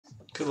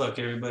Good luck,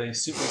 everybody.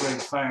 Super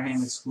Break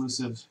Firehand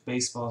exclusive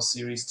Baseball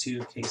Series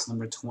 2, case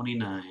number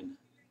 29.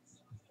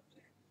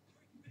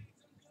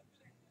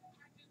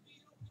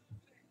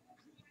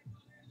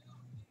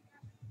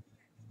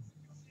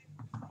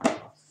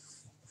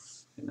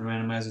 Hitting the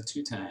randomizer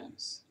 2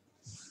 times.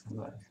 Good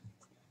luck.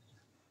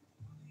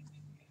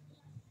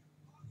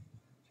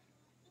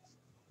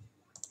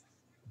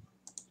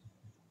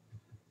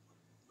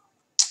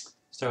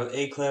 Start with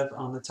A-Clef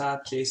on the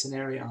top, Jason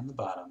Airy on the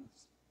bottom.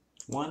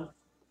 1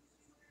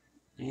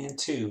 and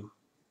 2.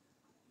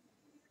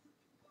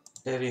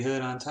 Heavy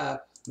Hood on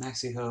top,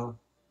 Maxi Ho,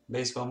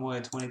 Baseball Moya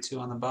 22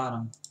 on the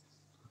bottom.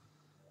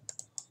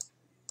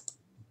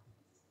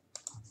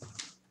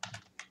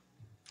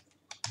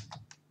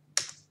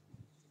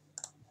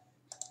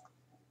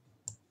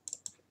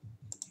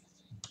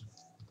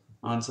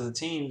 On to the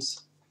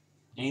teams.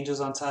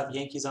 Angels on top,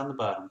 Yankees on the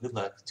bottom. Good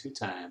luck. 2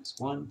 times.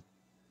 1.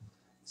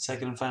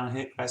 Second and final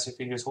hit. Cross your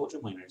fingers. Hold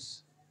your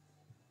winners.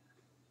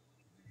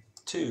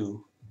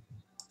 2.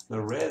 The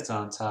Reds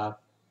on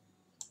top,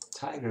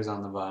 Tigers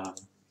on the bottom.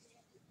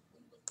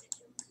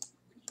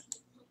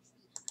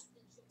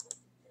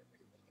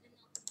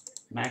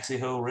 Maxi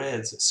Ho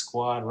Reds,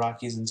 Squad,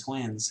 Rockies and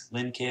Twins.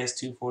 Lynn KS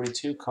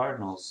 242,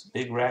 Cardinals.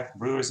 Big Rack,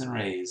 Brewers and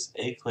Rays.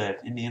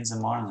 A-Clef, Indians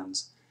and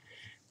Marlins.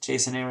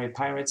 Jason Airy,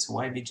 Pirates.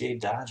 YBJ,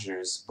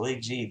 Dodgers. Blake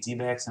G,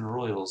 D-backs and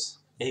Royals.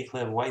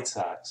 A-Clef, White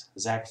Sox.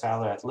 Zach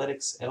Fowler,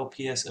 Athletics.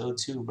 LPS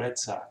 02, Red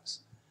Sox.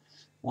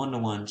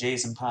 1-1,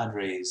 Jays and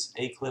Padres.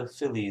 A-Clef,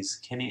 Phillies.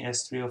 Kenny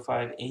S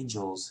 305,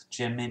 Angels.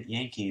 Gem Mint,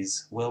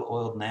 Yankees.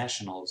 Well-Oiled,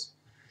 Nationals.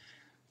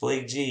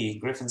 Blake G,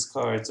 Griffins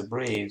Cards, the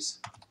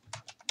Braves.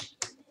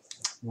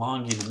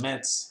 Longy, the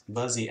Mets.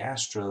 Buzzy,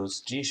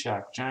 Astros.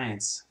 G-Shock,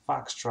 Giants.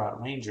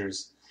 Foxtrot,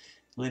 Rangers.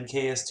 Lynn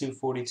KS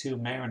 242,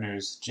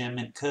 Mariners. Gem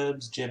Mint,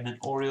 Cubs. Gem Mint,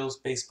 Orioles.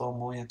 Baseball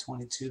Moya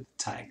 22, the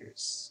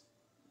Tigers.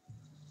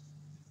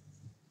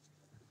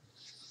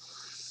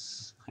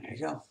 There you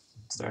go.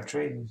 Start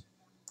trading.